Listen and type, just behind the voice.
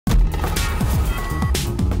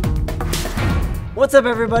What's up,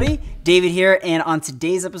 everybody? David here, and on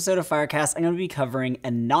today's episode of Firecasts, I'm going to be covering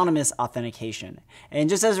anonymous authentication. And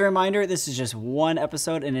just as a reminder, this is just one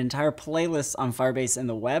episode, an entire playlist on Firebase and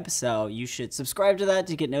the web, so you should subscribe to that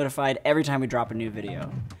to get notified every time we drop a new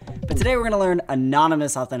video. But today we're going to learn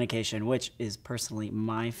anonymous authentication, which is personally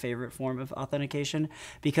my favorite form of authentication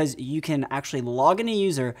because you can actually log in a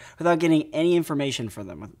user without getting any information from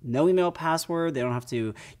them. With no email password, they don't have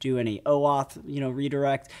to do any OAuth,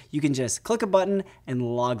 redirect. You can just click a button and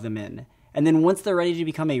log them in. And then once they're ready to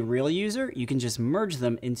become a real user, you can just merge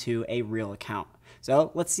them into a real account.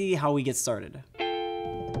 So let's see how we get started.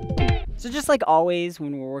 So just like always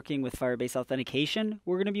when we're working with Firebase authentication,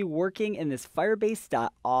 we're going to be working in this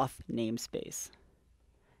firebase.auth namespace.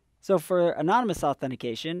 So for anonymous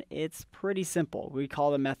authentication, it's pretty simple. We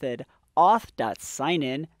call the method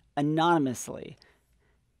auth.signin anonymously.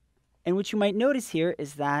 And what you might notice here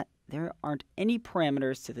is that there aren't any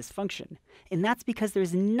parameters to this function. And that's because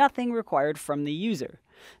there's nothing required from the user.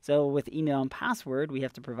 So with email and password, we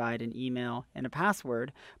have to provide an email and a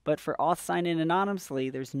password. But for auth sign in anonymously,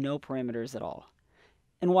 there's no parameters at all.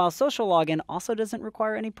 And while social login also doesn't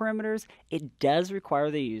require any parameters, it does require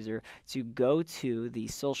the user to go to the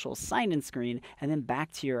social sign-in screen and then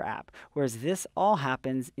back to your app, whereas this all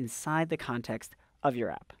happens inside the context of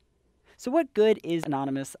your app. So what good is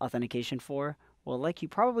anonymous authentication for? Well, like you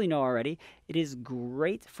probably know already, it is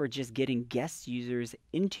great for just getting guest users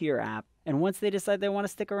into your app. And once they decide they want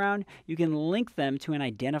to stick around, you can link them to an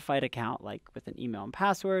identified account like with an email and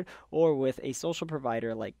password or with a social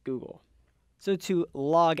provider like Google. So to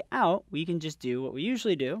log out, we can just do what we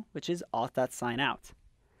usually do, which is auth.signout.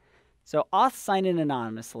 So auth sign in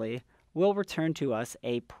anonymously will return to us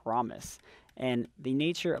a promise. And the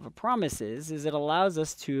nature of a promise is it allows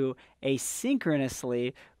us to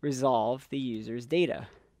asynchronously resolve the user's data.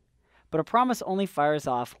 But a promise only fires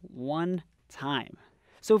off one time.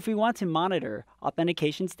 So if we want to monitor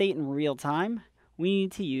authentication state in real time, we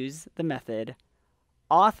need to use the method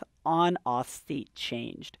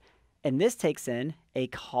authOnAuthStateChanged. And this takes in a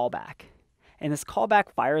callback. And this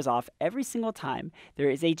callback fires off every single time there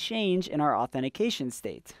is a change in our authentication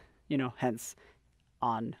state. Hence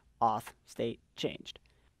on auth state changed.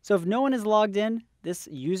 So if no one is logged in, this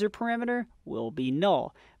user parameter will be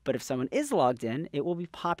null. But if someone is logged in, it will be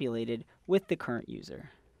populated with the current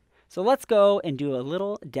user. So let's go and do a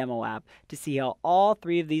little demo app to see how all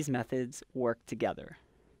three of these methods work together.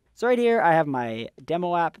 So right here, I have my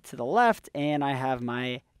demo app to the left, and I have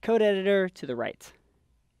my code editor to the right.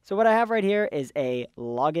 So what I have right here is a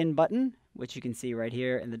login button, which you can see right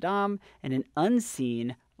here in the DOM, and an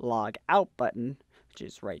unseen log out button, which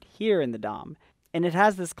is right here in the DOM. And it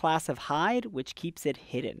has this class of hide, which keeps it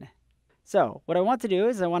hidden. So what I want to do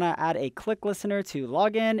is I want to add a click listener to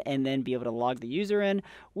log in and then be able to log the user in,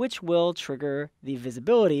 which will trigger the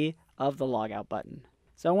visibility of the logout button.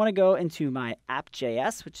 So I want to go into my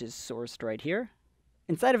app.js, which is sourced right here.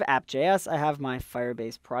 Inside of app.js, I have my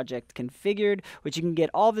Firebase project configured, which you can get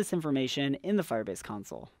all this information in the Firebase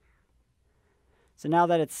console. So now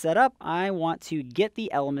that it's set up, I want to get the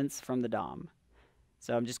elements from the DOM.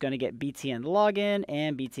 So I'm just going to get btn login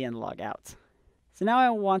and btn logout. So now I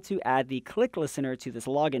want to add the click listener to this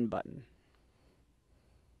login button.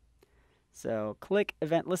 So click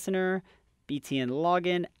event listener, btn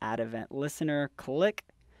login, add event listener, click,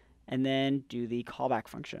 and then do the callback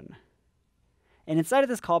function. And inside of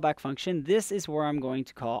this callback function, this is where I'm going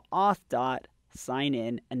to call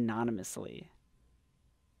auth.signin anonymously.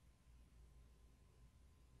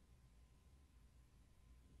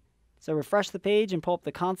 So refresh the page and pull up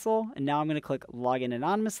the console, and now I'm going to click Login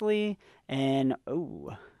Anonymously, and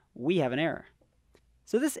oh, we have an error.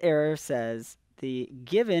 So this error says the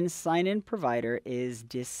given sign-in provider is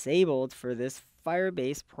disabled for this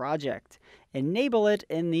Firebase project. Enable it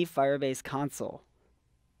in the Firebase console.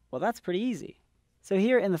 Well, that's pretty easy. So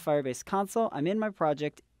here in the Firebase console, I'm in my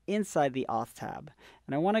project inside the Auth tab,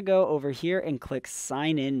 and I want to go over here and click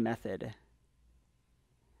Sign In Method.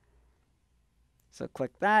 So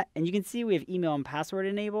click that, and you can see we have email and password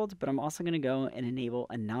enabled, but I'm also going to go and enable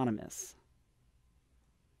anonymous.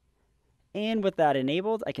 And with that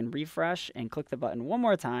enabled, I can refresh and click the button one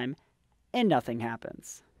more time, and nothing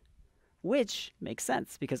happens. Which makes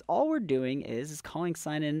sense, because all we're doing is calling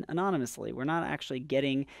sign in anonymously. We're not actually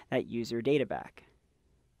getting that user data back.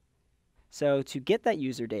 So to get that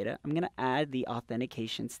user data, I'm going to add the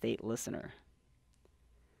authentication state listener.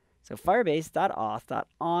 So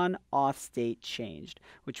firebase.auth.onAuthStateChanged,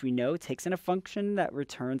 which we know takes in a function that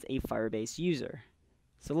returns a Firebase user.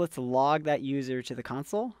 So let's log that user to the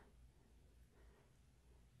console.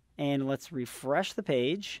 And let's refresh the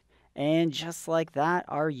page. And just like that,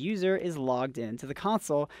 our user is logged into the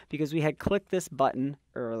console because we had clicked this button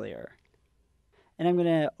earlier. And I'm going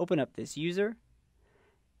to open up this user.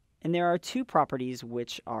 And there are two properties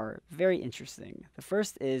which are very interesting. The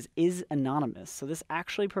first is anonymous. So this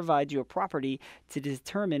actually provides you a property to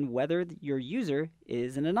determine whether your user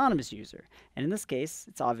is an anonymous user. And in this case,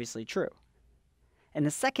 it's obviously true. And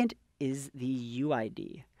the second is the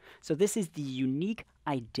UID. So this is the unique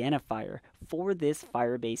identifier for this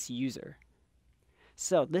Firebase user.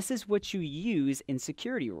 So this is what you use in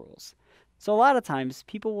security rules. So a lot of times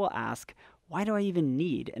people will ask, why do I even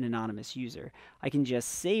need an anonymous user? I can just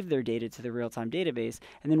save their data to the real-time database,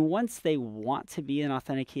 and then once they want to be an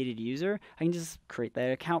authenticated user, I can just create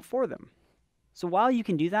that account for them. So while you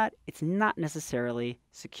can do that, it's not necessarily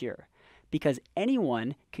secure, because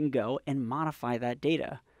anyone can go and modify that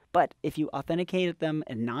data. But if you authenticate them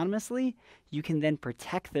anonymously, you can then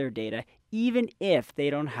protect their data even if they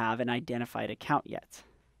don't have an identified account yet.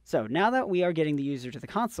 So now that we are getting the user to the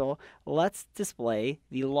console, let's display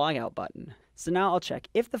the logout button. So now I'll check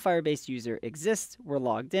if the Firebase user exists, we're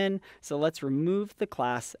logged in, so let's remove the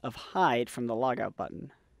class of hide from the logout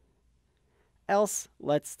button. Else,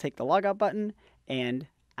 let's take the logout button and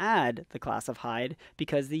add the class of hide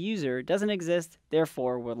because the user doesn't exist,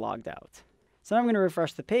 therefore we're logged out. So now I'm going to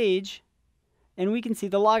refresh the page and we can see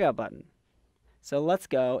the logout button. So let's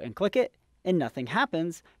go and click it and nothing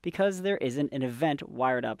happens because there isn't an event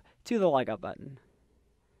wired up to the logout button.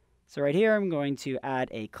 So right here I'm going to add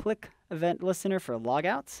a click event listener for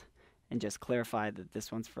logouts and just clarify that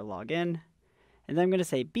this one's for login. And then I'm going to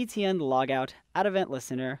say btn logout add event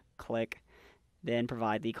listener click, then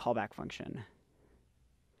provide the callback function.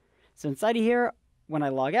 So inside of here, when I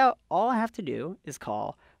log out, all I have to do is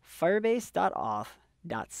call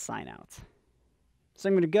firebase.auth.signout. So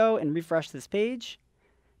I'm going to go and refresh this page.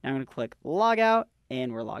 Now I'm going to click logout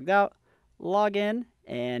and we're logged out, log in,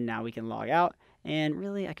 and now we can log out. And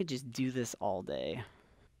really, I could just do this all day.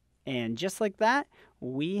 And just like that,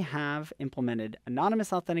 we have implemented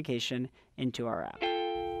anonymous authentication into our app.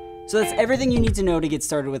 So that's everything you need to know to get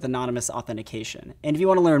started with anonymous authentication. And if you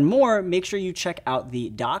want to learn more, make sure you check out the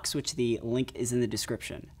docs, which the link is in the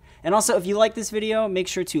description. And also, if you like this video, make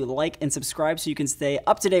sure to like and subscribe so you can stay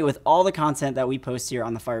up to date with all the content that we post here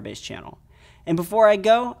on the Firebase channel. And before I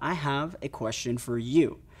go, I have a question for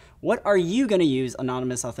you. What are you going to use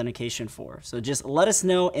anonymous authentication for? So just let us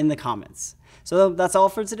know in the comments. So that's all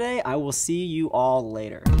for today. I will see you all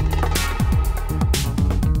later.